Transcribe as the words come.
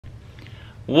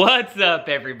What's up,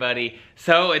 everybody?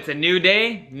 So it's a new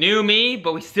day, new me,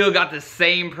 but we still got the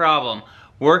same problem.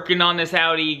 Working on this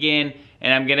Audi again,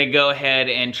 and I'm gonna go ahead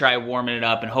and try warming it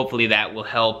up, and hopefully that will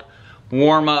help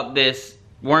warming up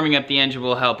the engine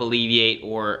will help alleviate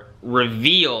or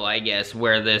reveal, I guess,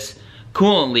 where this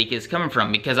coolant leak is coming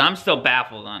from, because I'm still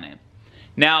baffled on it.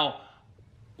 Now,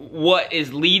 what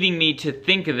is leading me to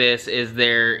think of this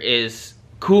is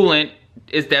coolant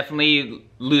is definitely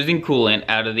losing coolant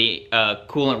out of the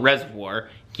coolant reservoir.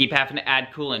 Keep having to add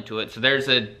coolant to it. So there's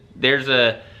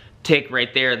a tick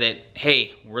right there that,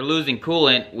 hey, we're losing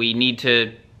coolant. We need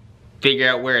to figure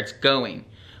out where it's going.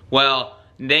 Well,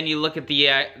 then you look at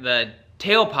the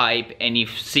tailpipe and you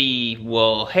see,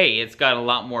 well, hey, it's got a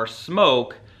lot more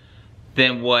smoke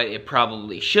than what it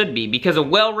probably should be, because a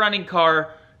well-running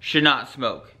car should not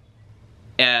smoke.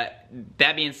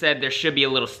 That being said, there should be a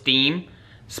little steam,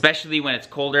 especially when it's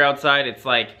colder outside. It's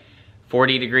like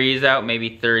 40 degrees out,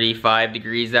 maybe 35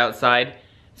 degrees outside.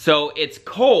 So it's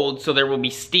cold, so there will be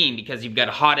steam because you've got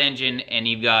a hot engine and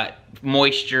you've got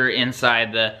moisture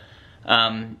inside the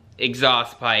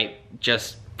exhaust pipe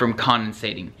just from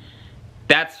condensating.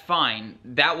 That's fine.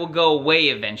 That will go away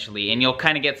eventually, and you'll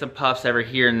kind of get some puffs every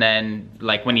here and then,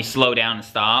 like when you slow down and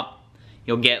stop,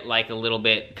 you'll get like a little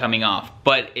bit coming off.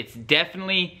 But it's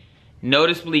definitely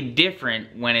noticeably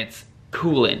different when it's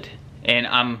coolant, and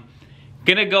I'm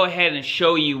gonna go ahead and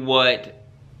show you what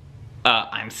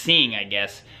I'm seeing, I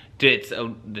guess,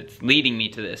 that's leading me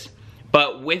to this.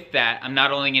 But with that, I'm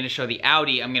not only gonna show the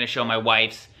Audi, I'm gonna show my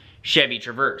wife's Chevy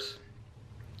Traverse.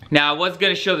 Now, I was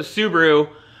gonna show the Subaru,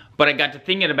 but I got to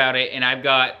thinking about it, and I've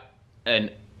got an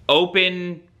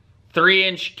open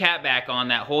 3-inch catback on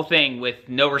that whole thing with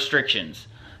no restrictions.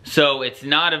 So it's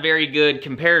not a very good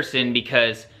comparison,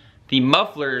 because the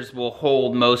mufflers will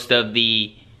hold most of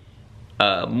the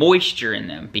moisture in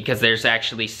them, because there's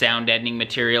actually sound deadening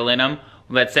material in them.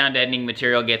 Well, that sound deadening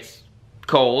material gets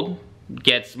cold,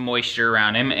 gets moisture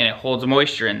around them, and it holds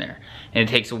moisture in there. And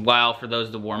it takes a while for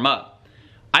those to warm up.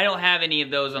 I don't have any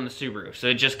of those on the Subaru, so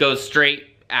it just goes straight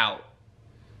out.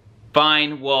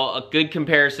 Fine. Well, a good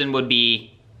comparison would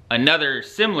be another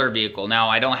similar vehicle. Now,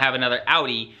 I don't have another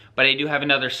Audi, but I do have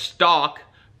another stock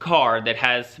car that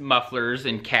has mufflers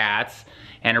and cats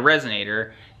and a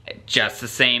resonator, just the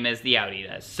same as the Audi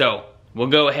does. So we'll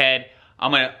go ahead.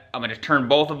 I'm gonna turn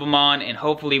both of them on, and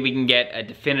hopefully we can get a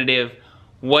definitive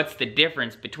what's the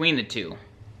difference between the two.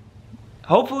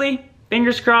 Hopefully,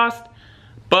 fingers crossed.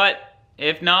 But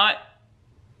if not,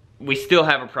 we still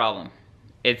have a problem.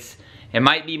 It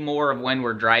might be more of when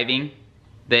we're driving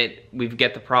that we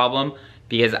get the problem,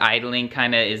 because idling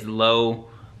kind of is low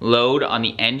load on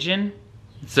the engine,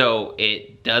 so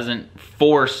it doesn't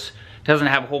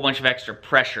have a whole bunch of extra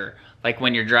pressure. Like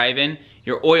when you're driving,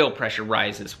 your oil pressure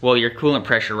rises. Well, your coolant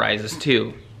pressure rises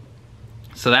too.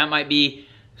 So that might be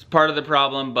part of the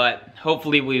problem, but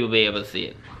hopefully we will be able to see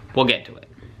it. We'll get to it.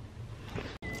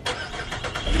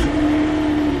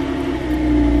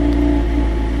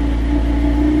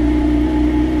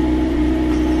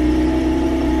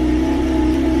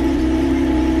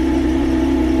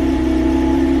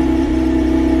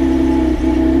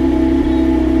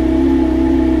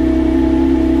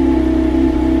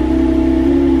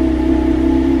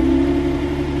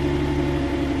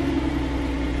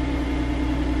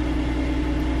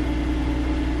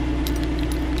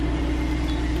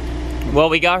 Well,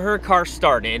 we got her car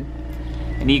started,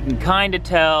 and you can kind of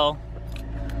tell,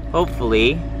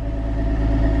 hopefully,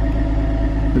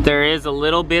 that there is a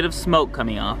little bit of smoke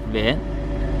coming off of it.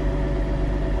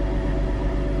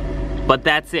 But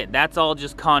that's it. That's all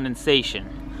just condensation.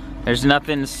 There's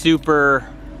nothing super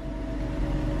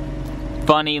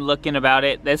funny looking about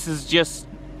it. This is just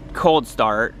cold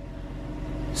start.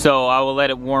 So I will let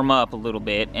it warm up a little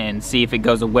bit and see if it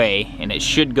goes away. And it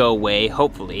should go away,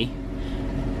 hopefully.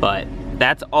 But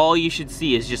that's all you should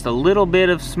see, is just a little bit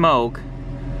of smoke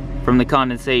from the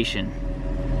condensation.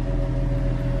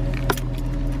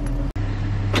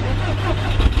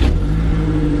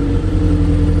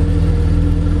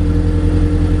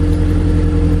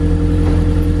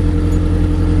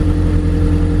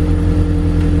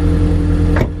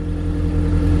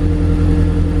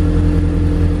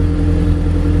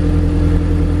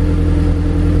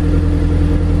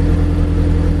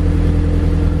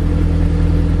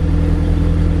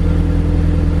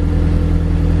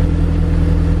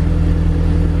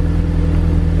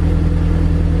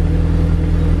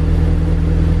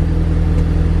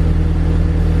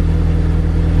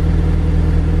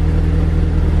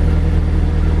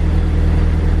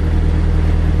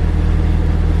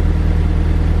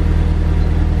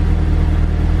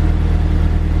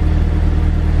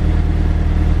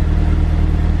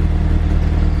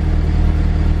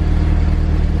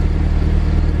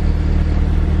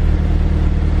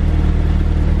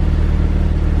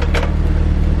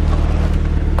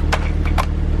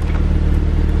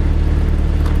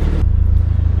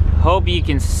 hope you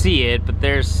can see it, but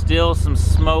there's still some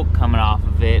smoke coming off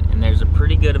of it, and there's a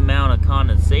pretty good amount of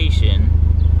condensation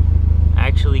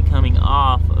actually coming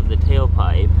off of the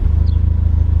tailpipe.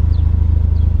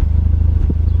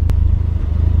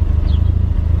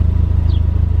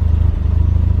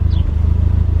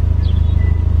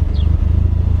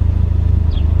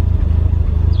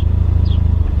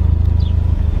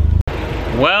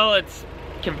 Well, it's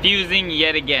confusing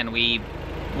yet again. We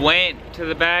went to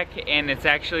the back and it's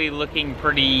actually looking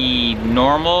pretty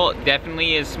normal.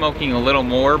 Definitely is smoking a little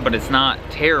more, but it's not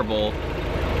terrible.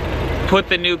 Put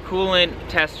the new coolant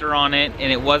tester on it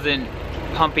and it wasn't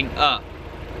pumping up.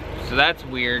 So that's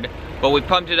weird. But we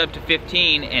pumped it up to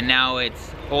 15 and now it's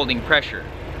holding pressure.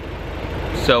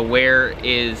 So where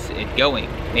is it going?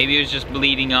 Maybe it was just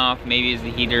bleeding off, maybe it's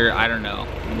the heater, I don't know.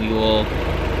 We will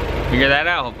figure that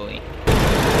out hopefully.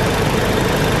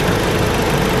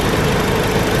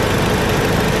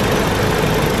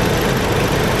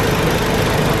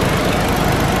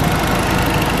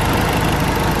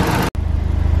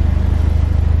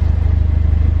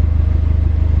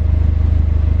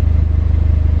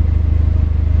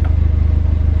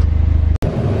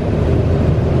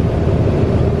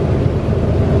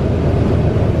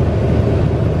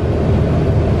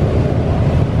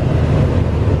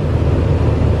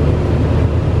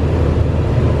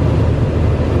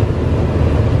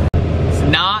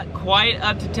 Quite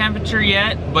up to temperature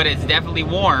yet, but it's definitely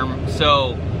warm,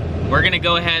 so we're gonna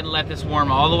go ahead and let this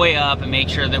warm all the way up and make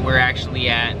sure that we're actually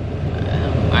at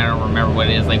I don't remember what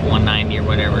it is, like 190 or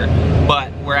whatever,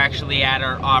 but we're actually at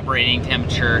our operating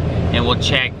temperature and we'll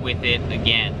check with it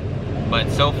again.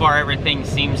 But so far everything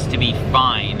seems to be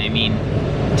fine. I mean,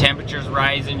 temperature's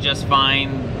rising just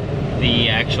fine. The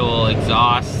actual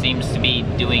exhaust seems to be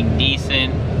doing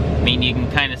decent. I mean, you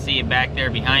can kind of see it back there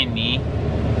behind me.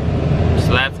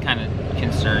 So that's kind of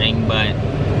concerning, but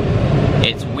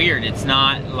it's weird. It's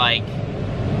not like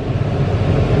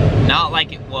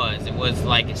it was. It was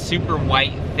like a super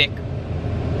white, thick,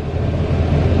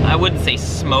 I wouldn't say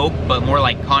smoke, but more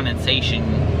like condensation.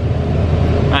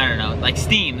 I don't know, like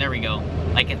steam, there we go.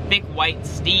 Like a thick white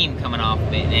steam coming off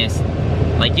of it. And it's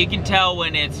like, you can tell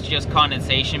when it's just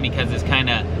condensation because it's kind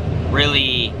of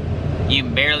really, you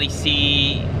can barely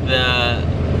see the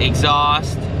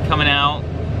exhaust coming out.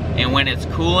 And when it's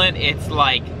coolant, it's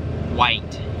like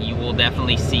white. You will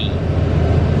definitely see.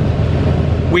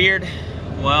 Weird.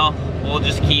 Well, we'll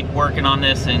just keep working on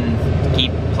this and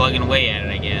keep plugging away at it,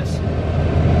 I guess.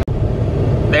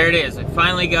 There it is. I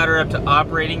finally got her up to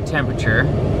operating temperature.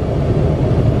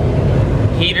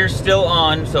 Heater's still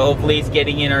on, so hopefully it's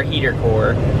getting in our heater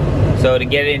core. So to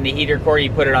get it in the heater core, you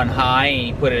put it on high and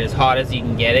you put it as hot as you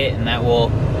can get it, and that will,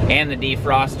 and the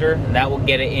defroster, and that will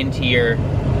get it into your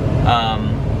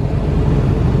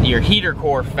heater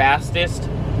core fastest.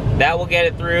 That will get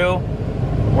it through.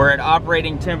 We're at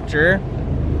operating temperature.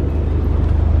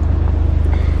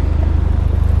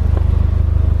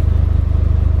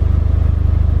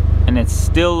 And it's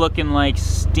still looking like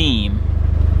steam.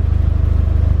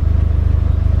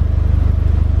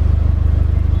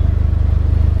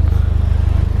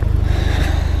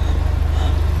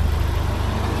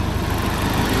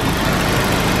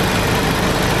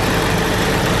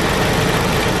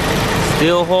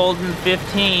 Still holding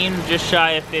 15, just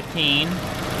shy of 15.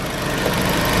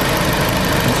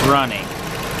 It's running.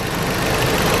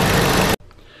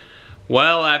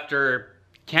 Well, after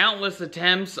countless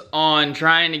attempts on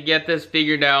trying to get this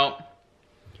figured out,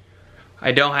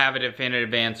 I don't have a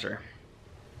definitive answer.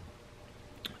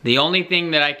 The only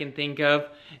thing that I can think of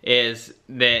is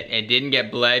that it didn't get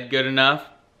bled good enough,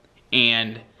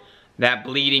 and that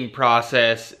bleeding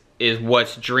process is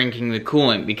what's drinking the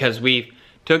coolant, because we've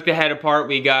took the head apart,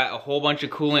 we got a whole bunch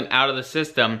of coolant out of the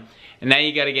system, and now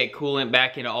you gotta get coolant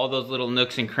back into all those little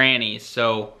nooks and crannies.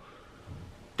 So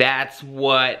that's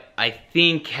what I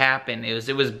think happened.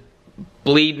 It was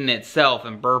bleeding itself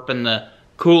and burping the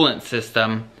coolant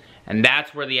system, and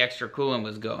that's where the extra coolant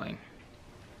was going.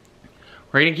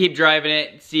 We're gonna keep driving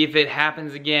it, see if it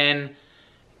happens again.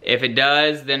 If it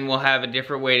does, then we'll have a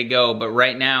different way to go, but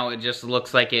right now it just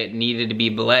looks like it needed to be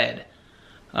bled.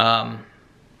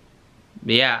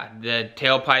 Yeah, the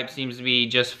tailpipe seems to be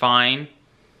just fine.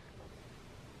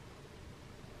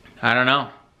 I don't know.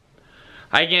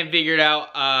 I can't figure it out.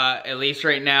 At least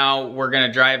right now, we're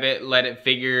gonna drive it, let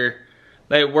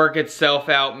it work itself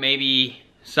out. Maybe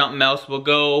something else will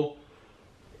go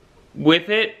with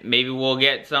it. Maybe we'll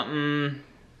get something,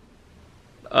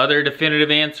 other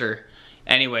definitive answer.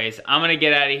 Anyways, I'm gonna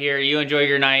get out of here. You enjoy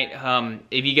your night.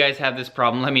 If you guys have this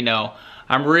problem, let me know.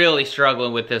 I'm really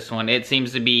struggling with this one. It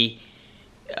seems to be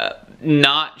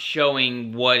not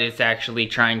showing what it's actually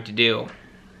trying to do.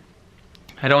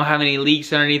 I don't have any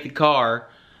leaks underneath the car,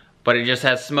 but it just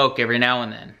has smoke every now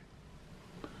and then.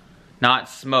 Not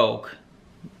smoke.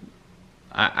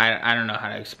 I don't know how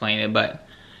to explain it, but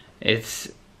it's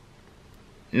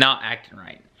not acting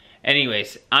right.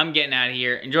 Anyways, I'm getting out of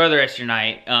here. Enjoy the rest of your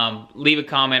night. Leave a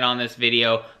comment on this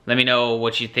video. Let me know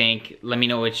what you think. Let me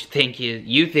know what you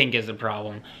think is a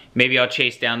problem. Maybe I'll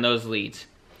chase down those leads.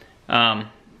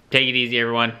 Take it easy,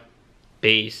 everyone.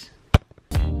 Peace.